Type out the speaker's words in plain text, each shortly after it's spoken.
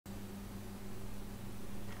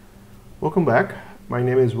Welcome back. My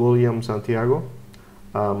name is William Santiago.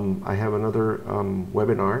 I have another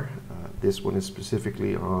webinar. This one is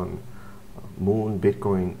specifically on Muun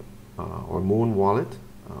Bitcoin or Muun wallet,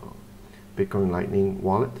 Bitcoin Lightning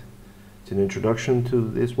wallet. It's an introduction to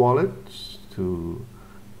this wallet to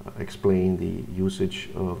explain the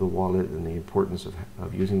usage of the wallet and the importance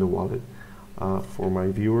of using the wallet for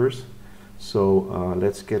my viewers. So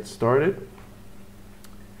let's get started.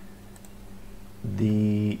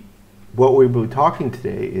 What we'll be talking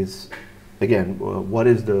today is, again, what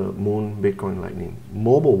is the Muun Bitcoin Lightning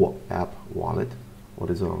mobile app wallet? What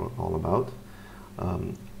is it all about?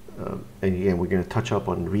 And again, we're going to touch up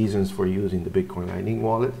on reasons for using the Bitcoin Lightning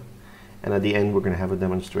wallet. And at the end, we're going to have a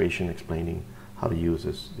demonstration explaining how to use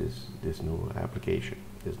this new application,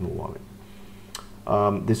 this new wallet.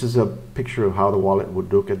 This is a picture of how the wallet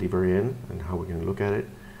would look at the very end and how we're going to look at it.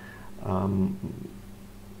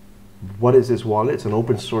 What is this wallet? It's an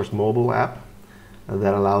open source mobile app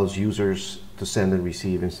that allows users to send and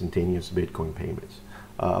receive instantaneous Bitcoin payments.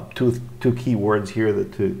 Two key words here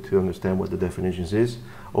to understand what the definitions is.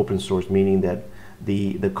 Open source meaning that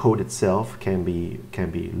the code itself can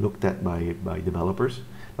be looked at by developers.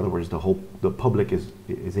 In other words, the public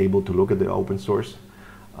is able to look at the open source,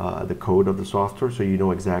 the code of the software, so you know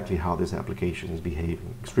exactly how this application is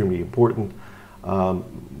behaving. Extremely important.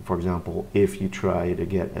 For example, if you try to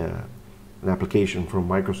get an application from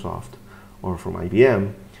Microsoft or from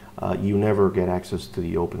IBM, you never get access to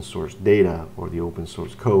the open source data or the open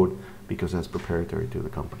source code because that's proprietary to the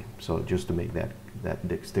company. So just to make that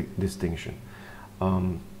distinction.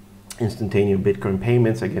 Instantaneous Bitcoin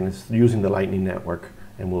payments, again, is using the Lightning Network,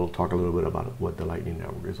 and we'll talk a little bit about what the Lightning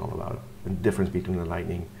Network is all about, the difference between the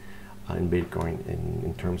Lightning and Bitcoin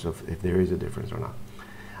in terms of if there is a difference or not.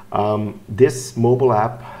 This mobile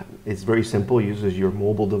app is very simple. It uses your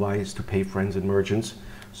mobile device to pay friends and merchants.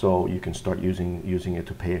 So you can start using it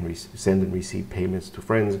to pay and send and receive payments to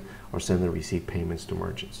friends or send and receive payments to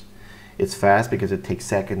merchants. It's fast because it takes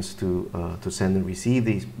seconds to send and receive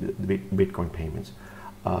these Bitcoin payments.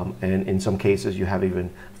 And in some cases, you have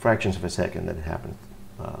even fractions of a second that it happens,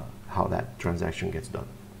 how that transaction gets done.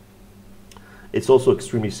 It's also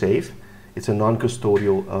extremely safe. It's a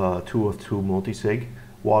non-custodial 2-of-2 multi-sig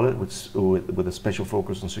wallet with a special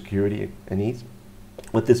focus on security and needs.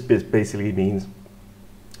 What this basically means,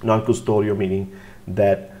 non-custodial meaning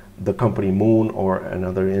that the company Muun or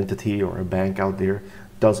another entity or a bank out there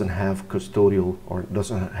doesn't have custodial or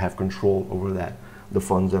doesn't have control over the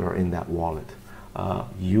funds that are in that wallet.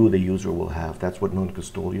 You, the user, will have. That's what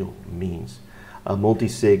non-custodial means.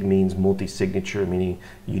 Multi-sig means multi-signature, meaning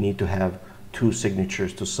you need to have two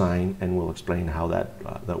signatures to sign, and we'll explain how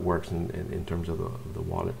that works in terms of the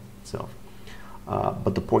wallet itself.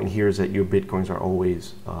 But the point here is that your Bitcoins are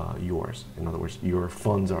always yours. In other words, your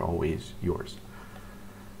funds are always yours.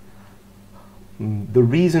 The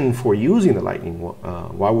reason for using the Lightning,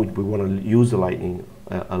 why would we want to use the Lightning,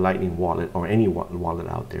 a Lightning wallet or any wallet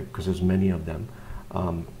out there, because there's many of them.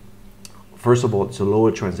 First of all, it's a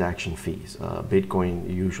lower transaction fees.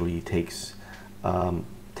 Bitcoin usually takes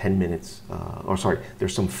 10 minutes,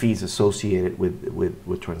 there's some fees associated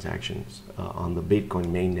with transactions on the Bitcoin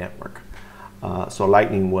main network. So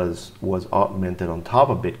Lightning was augmented on top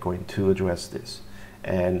of Bitcoin to address this.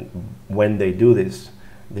 And when they do this,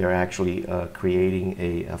 they're actually creating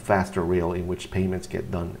a faster rail in which payments get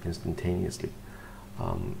done instantaneously.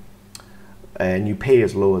 And you pay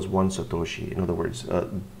as low as 1 Satoshi. In other words,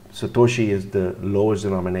 Satoshi is the lowest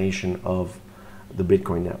denomination of the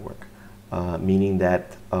Bitcoin network. Meaning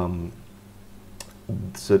that,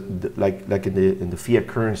 like in the fiat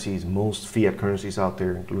currencies, most fiat currencies out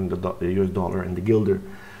there, including the US dollar and the guilder,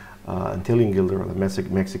 Antillean guilder or the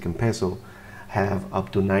Mexican peso, have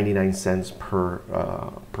up to 99 cents per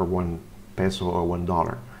 1 peso or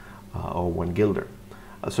 $1 or 1 guilder.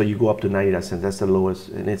 So you go up to 99 cents. That's the lowest,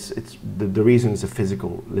 and the reason is a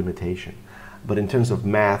physical limitation. But in terms of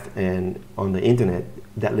math and on the internet,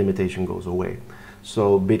 that limitation goes away.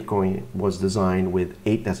 So Bitcoin was designed with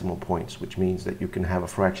 8 decimal points, which means that you can have a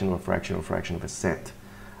fraction of a fraction of a fraction of a cent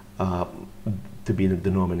to be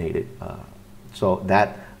denominated. So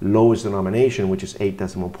that lowest denomination, which is 8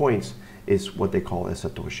 decimal points, is what they call a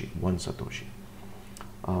Satoshi, 1 Satoshi.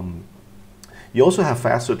 You also have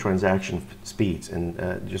faster transaction speeds,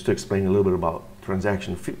 and just to explain a little bit about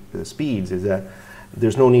transaction speeds is that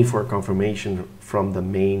there's no need for a confirmation from the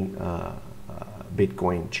main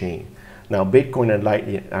Bitcoin chain. Now, Bitcoin and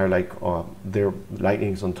Lightning are like,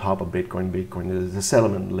 Lightning is on top of Bitcoin. Bitcoin is the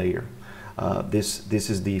settlement layer. This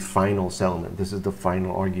is the final settlement. This is the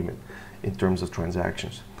final argument in terms of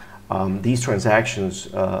transactions. These transactions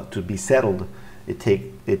to be settled it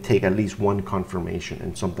take at least one confirmation,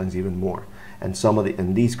 and sometimes even more. And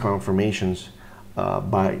these confirmations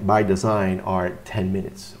by design are 10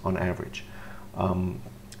 minutes on average.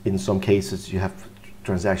 In some cases, you have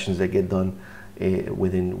transactions that get done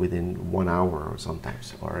within 1 hour, or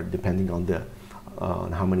sometimes, or depending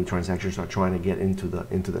on how many transactions are trying to get into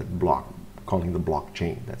the block, calling the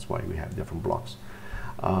blockchain. That's why we have different blocks.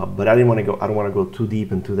 But I don't want to go too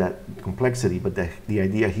deep into that complexity. But the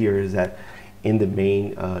idea here is that in the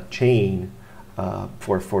main chain,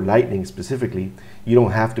 for Lightning specifically, you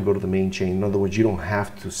don't have to go to the main chain. In other words, you don't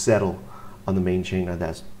have to settle on the main chain.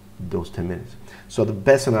 That's those 10 minutes. So the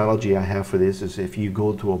best analogy I have for this is if you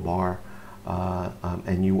go to a bar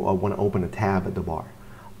and you want to open a tab at the bar.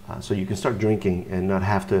 So you can start drinking and not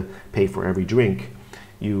have to pay for every drink.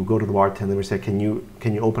 You go to the bartender and say, can you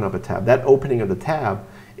open up a tab? That opening of the tab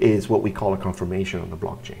is what we call a confirmation on the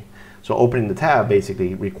blockchain. So opening the tab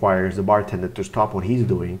basically requires the bartender to stop what he's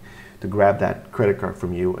doing to grab that credit card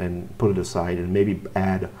from you and put it aside, and maybe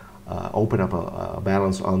open up a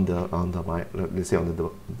balance let's say on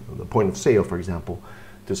the point of sale, for example,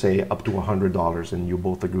 to say up to $100, and you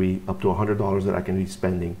both agree up to $100 that I can be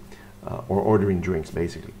spending or ordering drinks,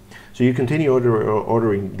 basically. So you continue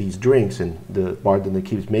ordering these drinks, and the bartender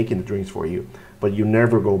keeps making the drinks for you, but you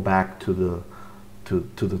never go back to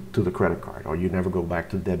the credit card, or you never go back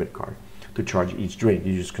to the debit card to charge each drink.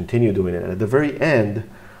 You just continue doing it. And at the very end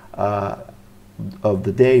of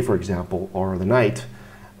the day, for example, or the night,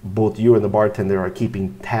 both you and the bartender are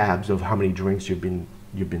keeping tabs of how many drinks you've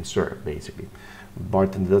been served, basically. The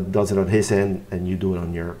bartender does it on his end, and you do it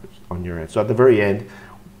on your end. So at the very end,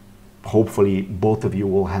 hopefully both of you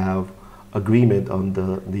will have agreement on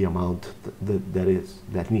the amount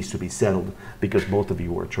that needs to be settled, because both of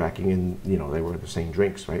you were tracking, and they were the same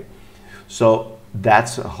drinks, right? So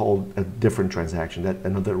that's a different transaction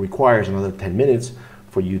that requires another 10 minutes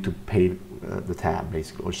for you to pay the tab,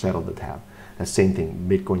 basically, or settle the tab. The same thing,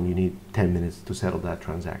 Bitcoin, you need 10 minutes to settle that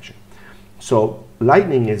transaction. So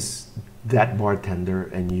Lightning is that bartender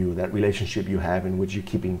and you, that relationship you have in which you're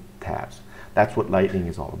keeping tabs. That's what Lightning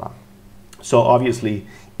is all about. So obviously,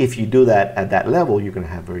 if you do that at that level, you're going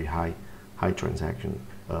to have very high transaction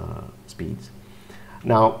speeds.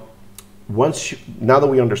 Now, now that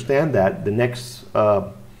we understand that, the next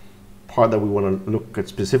part that we want to look at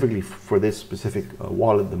specifically for this specific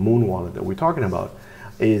wallet, the Muun wallet that we're talking about,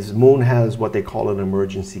 is Muun has what they call an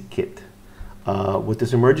emergency kit. What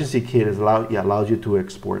this emergency kit allows you to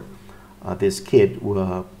export this kit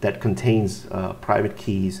that contains private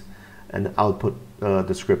keys and output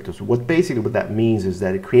descriptors. What that means is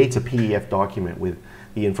that it creates a PDF document with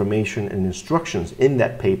the information and instructions in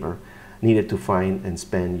that paper needed to find and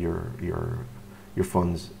spend your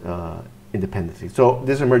funds independently. So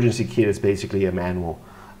this emergency kit is basically a manual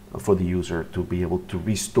for the user to be able to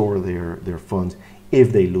restore their funds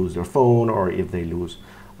if they lose their phone, or if they lose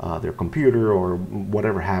their computer, or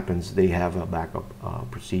whatever happens, they have a backup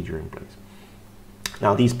procedure in place.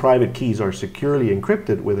 Now, these private keys are securely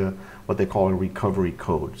encrypted with what they call a recovery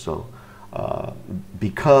code. So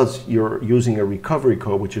because you're using a recovery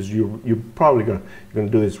code, which is you're probably going to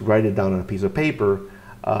do is write it down on a piece of paper,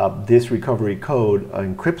 this recovery code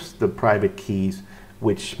encrypts the private keys,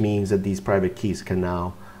 which means that these private keys can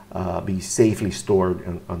now be safely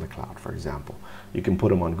stored on the cloud, for example. You can put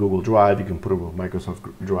them on Google Drive, you can put them on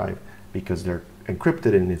Microsoft Drive, because they're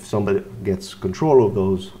encrypted, and if somebody gets control of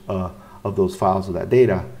those files, of that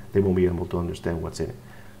data, they won't be able to understand what's in it.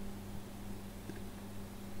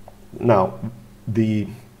 Now,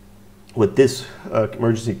 what this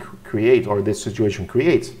emergency creates, or this situation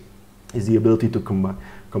creates, is the ability to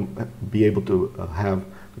be able to have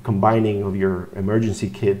the combining of your emergency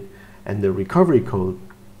kit and the recovery code.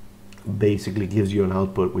 Basically gives you an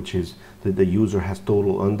output which is that the user has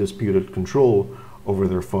total undisputed control over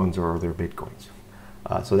their funds or their Bitcoins.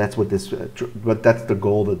 So that's what but that's the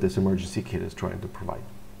goal that this emergency kit is trying to provide.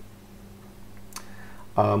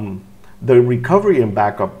 The recovery and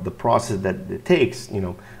backup, the process that it takes,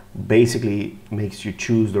 basically makes you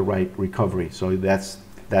choose the right recovery. So that's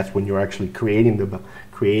when you're actually creating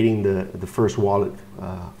the first wallet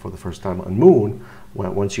for the first time on Muun.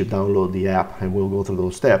 Once you download the app, and we'll go through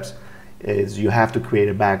those steps, is you have to create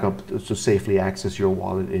a backup to safely access your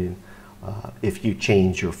wallet if you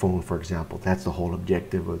change your phone, for example. That's the whole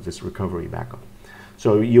objective of this recovery backup.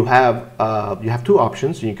 So you have two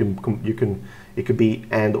options. It could be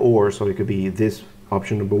and/or. So it could be this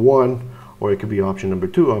option number one, or it could be option number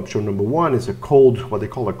two. Option number one is what they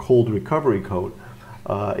call a cold recovery code.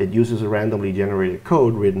 It uses a randomly generated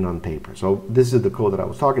code written on paper. So this is the code that I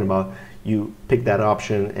was talking about. You pick that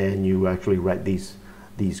option, and you actually write these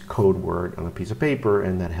these code word on a piece of paper,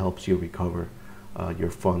 and that helps you recover your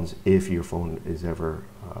funds if your phone is ever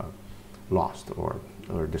lost or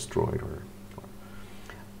destroyed.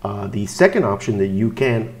 The second option that you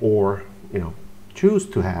can choose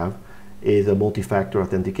to have is a multi-factor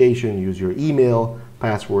authentication. Use your email,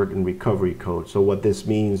 password, and recovery code. So what this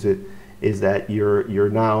means is that you're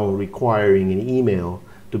now requiring an email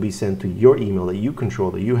to be sent to your email that you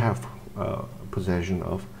control, that you have possession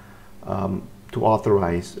of, to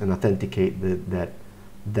authorize and authenticate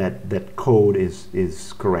that code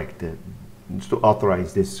is correct, to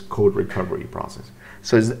authorize this code recovery process.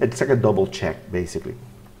 So it's like a double check, basically.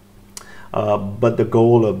 But the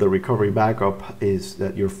goal of the recovery backup is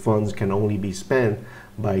that your funds can only be spent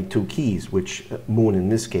by 2 keys, which Muun, in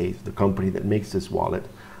this case, the company that makes this wallet,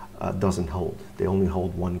 doesn't hold. They only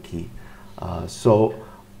hold 1 key.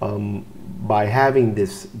 By having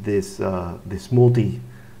this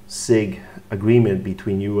multi-sig agreement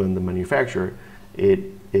between you and the manufacturer,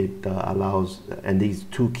 it allows, and these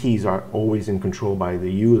 2 keys are always in control by the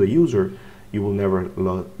user. You will never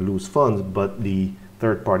lose funds, but the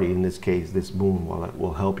third party, in this case, this Muun wallet,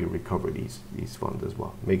 will help you recover these funds as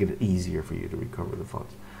well, make it easier for you to recover the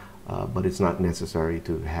funds. But it's not necessary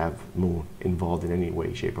to have Muun involved in any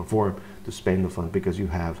way, shape, or form to spend the funds, because you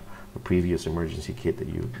have a previous emergency kit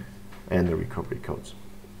and the recovery codes.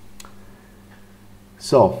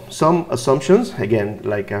 So some assumptions, again,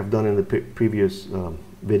 like I've done in the previous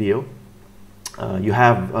video. You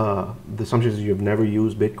have the assumptions that you've never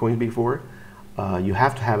used Bitcoin before. You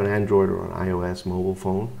have to have an Android or an iOS mobile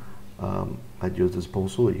phone at your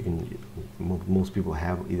disposal. Most people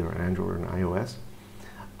have either an Android or an iOS.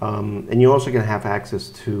 And you're also going to have access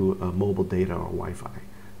to mobile data or Wi-Fi.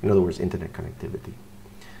 In other words, internet connectivity.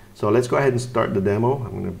 So let's go ahead and start the demo.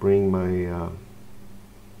 I'm going to bring my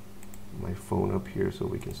my phone up here so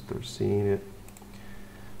we can start seeing it.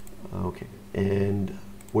 Okay, and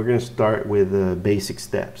we're going to start with basic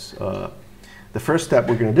steps. The first step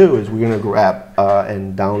we're going to do is we're going to grab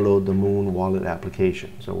and download the Muun wallet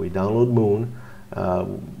application. So we download Muun.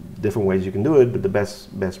 Different ways you can do it, but the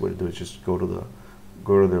best way to do it is just go to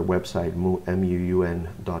their website, muun.com.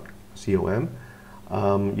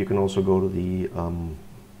 You can also go to the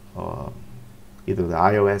either the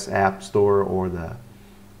iOS App Store or the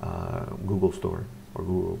Google Store or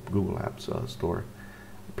Google Apps Store,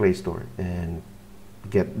 Play Store, and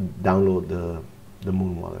download the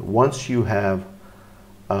Muun wallet. Once you have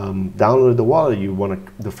downloaded the wallet,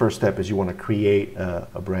 the first step is you want to create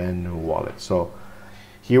a brand new wallet. So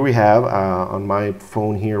here we have on my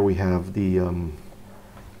phone here we have the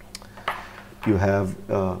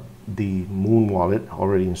the Muun wallet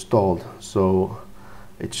already installed. So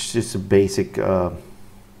it's just a basic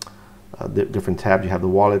different tabs. You have the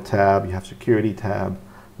wallet tab, you have security tab,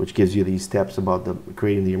 which gives you these steps about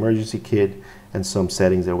creating the emergency kit and some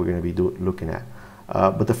settings that we're going to be looking at.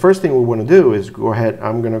 But the first thing we want to do is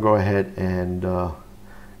I'm going to go ahead and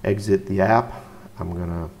exit the app. I'm going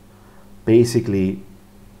to basically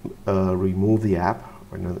remove the app.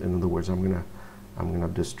 In other words, I'm going to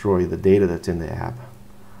destroy the data that's in the app.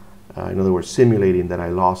 In other words, simulating that I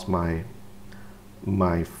lost my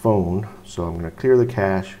phone. So I'm going to clear the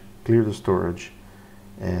cache, clear the storage,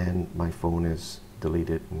 and my phone is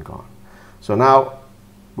deleted and gone. So now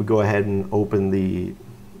we go ahead and open the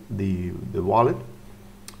wallet,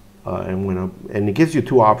 and it gives you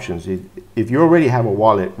 2 options. If you already have a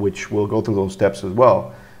wallet, which we'll go through those steps as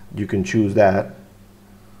well, you can choose that.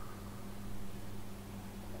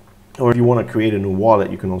 Or if you want to create a new wallet,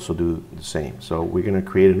 you can also do the same. So we're going to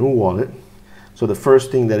create a new wallet. So the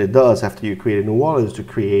first thing that it does after you create a new wallet is to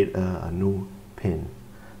create a new PIN.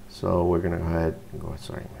 So we're going to go ahead and go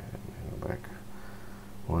back.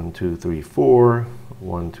 1, 2, 3, 4.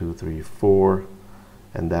 1, 2, 3, 4.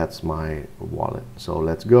 And that's my wallet. So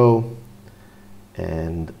let's go.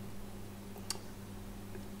 And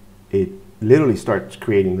it literally starts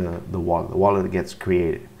creating the wallet. The wallet gets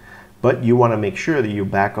created. But you want to make sure that you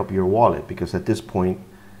back up your wallet, because at this point,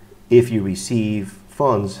 if you receive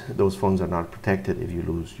funds, those funds are not protected if you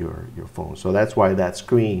lose your phone. So that's why that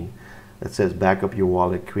screen that says back up your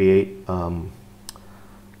wallet, create a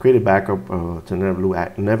backup to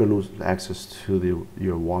never lose access to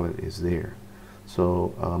your wallet is there.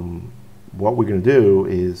 So what we're going to do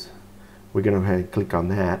is we're going to go ahead and click on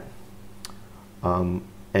that,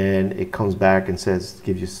 and it comes back and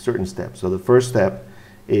gives you certain steps. So the first step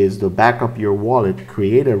is to back up your wallet,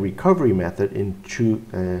 create a recovery method in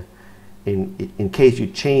case you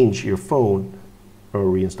change your phone or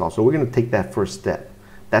reinstall. So we're going to take that first step.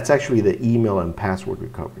 That's actually the email and password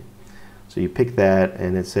recovery. So you pick that,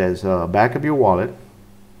 and it says back up your wallet.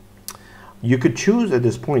 You could choose at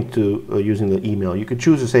this point to, using the email, you could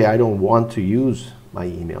choose to say I don't want to use my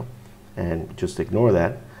email and just ignore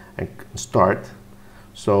that and start.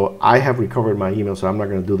 So I have recovered my email, so I'm not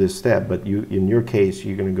going to do this step, but you, in your case,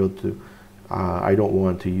 you're going to go to I don't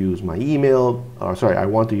want to use my email, or sorry, I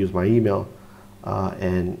want to use my email,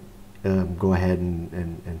 and go ahead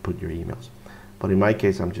and put your emails. But in my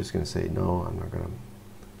case, I'm just going to say no, I'm not going to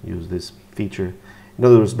use this feature. In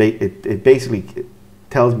other words, it basically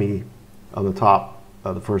tells me on the top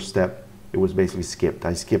of the first step, it was basically skipped.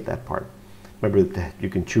 I skipped that part. Remember that you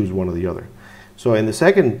can choose one or the other. So in the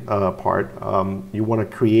second part, you want to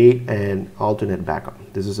create an alternate backup.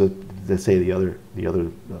 This is let's say the other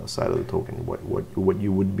side of the token. What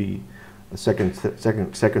you would be a second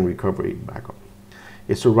recovery backup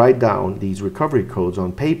is to write down these recovery codes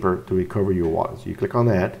on paper to recover your wallet. So you click on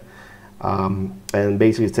that, and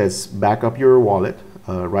basically it says back up your wallet,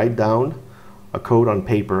 write down a code on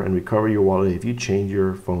paper and recover your wallet if you change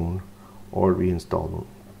your phone or reinstall Muun.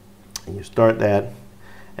 And you start that,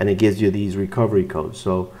 and it gives you these recovery codes.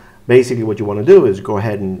 So basically what you want to do is go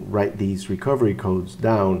ahead and write these recovery codes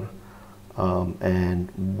down, and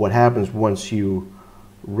what happens once you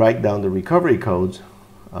write down the recovery codes,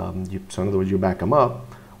 so in other words you back them up,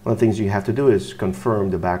 one of the things you have to do is confirm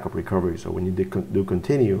the backup recovery. So when you do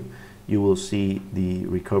continue, you will see the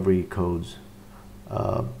recovery codes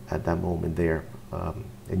at that moment there,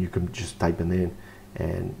 and you can just type them in,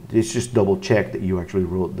 and it's just double check that you actually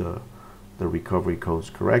wrote the recovery codes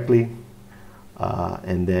correctly,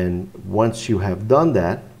 and then once you have done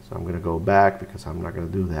that, so I'm going to go back because I'm not going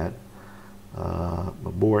to do that,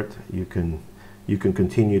 abort, you can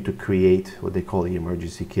continue to create what they call the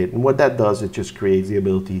emergency kit. And what that does, it just creates the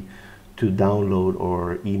ability to download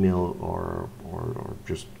or email or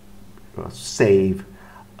just save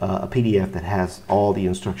a PDF that has all the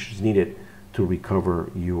instructions needed to recover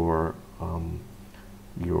your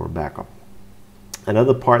backup.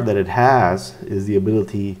 Another part that it has is the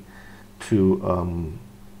ability to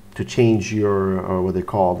change your, what they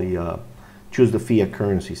call the, choose the fiat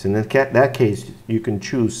currencies. In that case, you can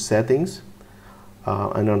choose settings,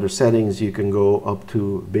 and under settings, you can go up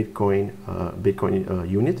to Bitcoin,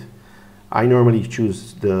 unit. I normally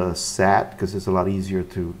choose the SAT because it's a lot easier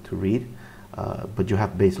to read, but you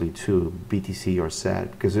have basically two, BTC or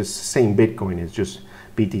SAT, because it's the same Bitcoin. It's just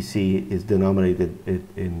BTC is denominated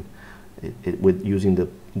with using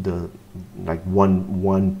the like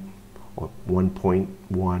 1 or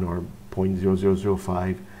 1.1 or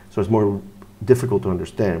 0.0005, so it's more difficult to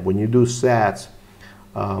understand. When you do SATs,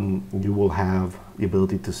 you will have the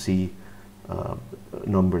ability to see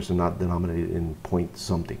numbers and not denominated in point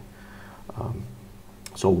something.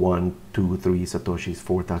 So 1, 2, 3 satoshis,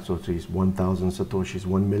 4,000 satoshis, 1,000 satoshis,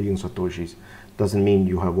 1 million satoshis doesn't mean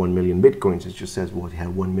you have 1 million bitcoins. It just says, well, you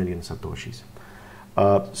have 1 million satoshis.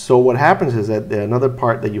 So what happens is that another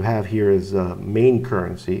part that you have here is main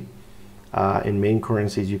currency. In main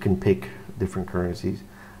currencies, you can pick different currencies.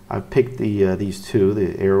 I've picked these two,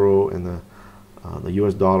 the euro and the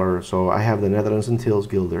US dollar. So I have the Netherlands and Tills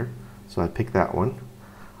Guilder, so I picked that one.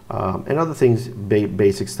 And other things,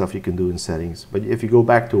 basic stuff you can do in settings. But if you go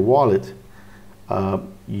back to wallet,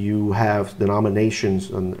 you have denominations.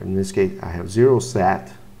 In this case, I have 0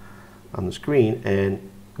 SAT on the screen and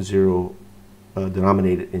 0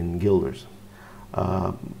 denominated in guilders.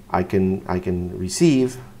 I can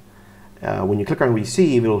receive. When you click on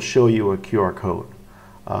receive, it'll show you a QR code.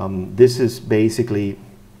 This is basically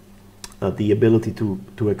the ability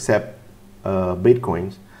to accept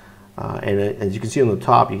Bitcoins. And as you can see on the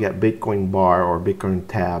top, you get Bitcoin bar or Bitcoin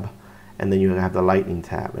tab, and then you have the Lightning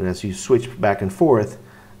tab. And as you switch back and forth,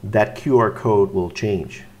 that QR code will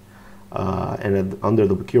change. And under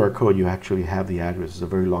the QR code, you actually have the address. It's a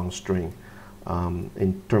very long string.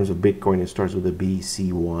 In terms of Bitcoin, it starts with a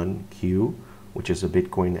BC1Q, which is a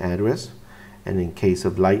Bitcoin address. And in case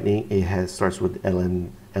of Lightning, it starts with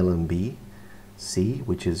LNBC,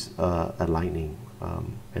 which is a Lightning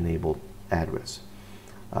enabled address.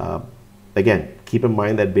 Again, keep in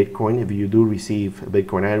mind that Bitcoin, if you do receive a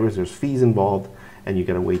Bitcoin address, there's fees involved, and you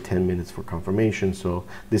gotta wait 10 minutes for confirmation. So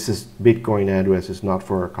this is Bitcoin address, is not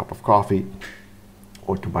for a cup of coffee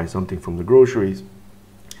or to buy something from the groceries.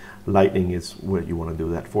 Lightning is what you want to do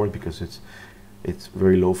that for, because it's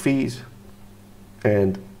very low fees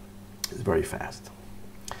and it's very fast.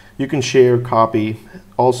 You can share, copy.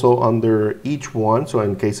 Also under each one, so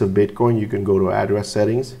in case of Bitcoin, you can go to address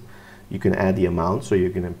settings. You can add the amount, so you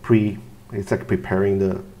can it's like preparing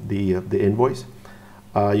the invoice.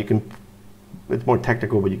 You can, it's more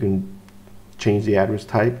technical, but you can change the address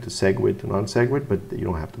type to SegWit to non-SegWit, but you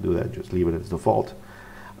don't have to do that. Just leave it as default.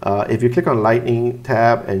 If you click on Lightning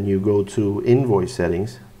tab and you go to invoice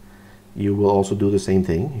settings, you will also do the same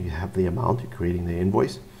thing. You have the amount, you're creating the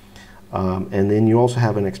invoice. And then you also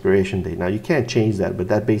have an expiration date. Now you can't change that, but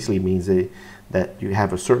that basically means that you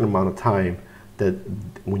have a certain amount of time that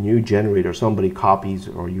when you generate or somebody copies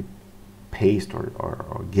or you paste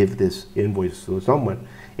or give this invoice to someone,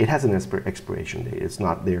 it has an expiration date. It's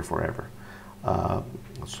not there forever.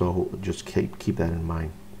 So just keep that in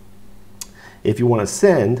mind. If you want to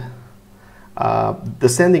send, the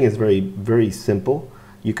sending is very simple.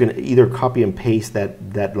 You can either copy and paste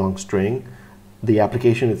that long string. The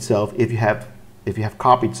application itself, if you have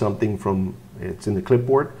copied something from, it's in the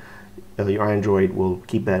clipboard, your Android will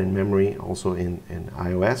keep that in memory, also in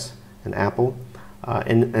iOS and Apple,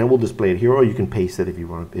 and it will display it here, or you can paste it if you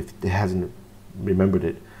want. If it hasn't remembered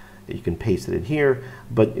it, you can paste it in here.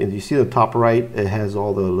 But you see the top right, it has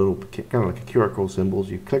all the little kind of like a QR code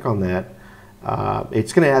symbols. You click on that.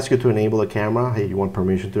 It's going to ask you to enable the camera. Hey, you want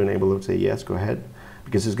permission to enable it? Say yes, go ahead,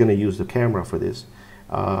 because it's going to use the camera for this.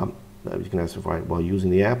 You can ask while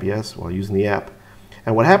using the app. Yes, while using the app.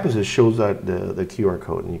 And what happens is it shows that the QR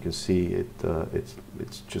code, and you can see it.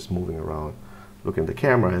 It's just moving around, looking at the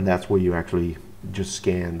camera, and that's where you actually just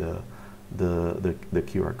scan the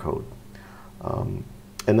QR code.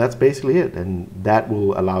 And that's basically it. And that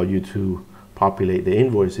will allow you to populate the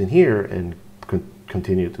invoice in here and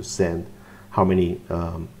continue to send how many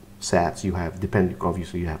sats you have. Depending,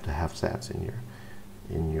 obviously, you have to have sats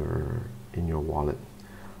in your wallet.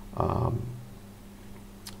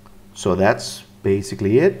 So that's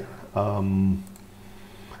basically it. I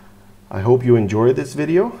hope you enjoyed this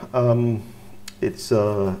video. It's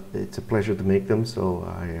a pleasure to make them, so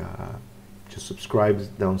I just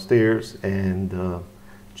subscribe downstairs and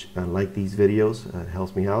like these videos. It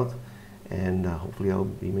helps me out, and hopefully I'll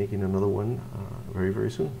be making another one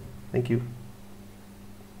very soon. Thank you.